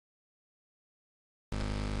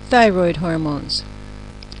Thyroid hormones.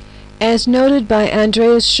 As noted by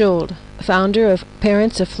Andreas Scholl, founder of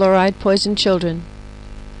Parents of Fluoride-Poisoned Children,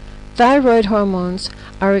 thyroid hormones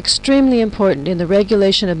are extremely important in the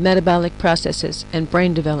regulation of metabolic processes and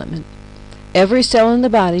brain development. Every cell in the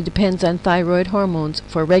body depends on thyroid hormones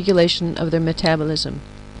for regulation of their metabolism.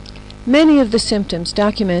 Many of the symptoms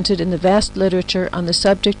documented in the vast literature on the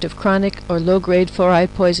subject of chronic or low-grade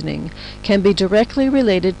fluoride poisoning can be directly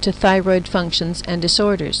related to thyroid functions and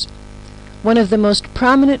disorders. One of the most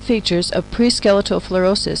prominent features of preskeletal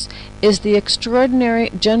fluorosis is the extraordinary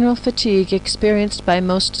general fatigue experienced by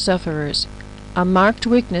most sufferers, a marked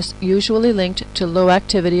weakness usually linked to low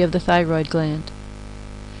activity of the thyroid gland.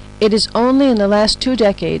 It is only in the last 2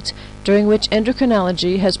 decades, during which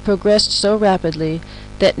endocrinology has progressed so rapidly,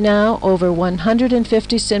 that now over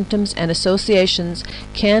 150 symptoms and associations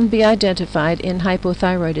can be identified in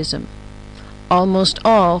hypothyroidism. Almost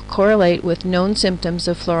all correlate with known symptoms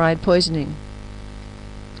of fluoride poisoning.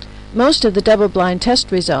 Most of the double-blind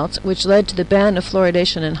test results, which led to the ban of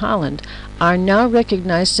fluoridation in Holland, are now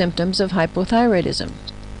recognized symptoms of hypothyroidism.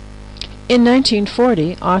 In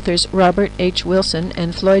 1940, authors Robert H. Wilson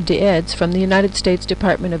and Floyd DeEdds from the United States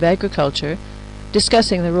Department of Agriculture,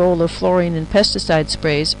 discussing the role of fluorine in pesticide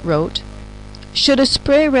sprays, wrote, "Should a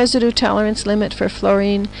spray residue tolerance limit for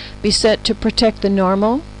fluorine be set to protect the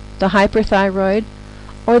normal, the hyperthyroid,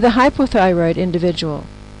 or the hypothyroid individual?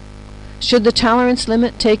 Should the tolerance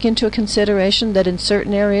limit take into consideration that in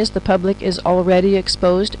certain areas the public is already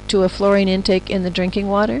exposed to a fluorine intake in the drinking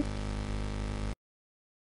water?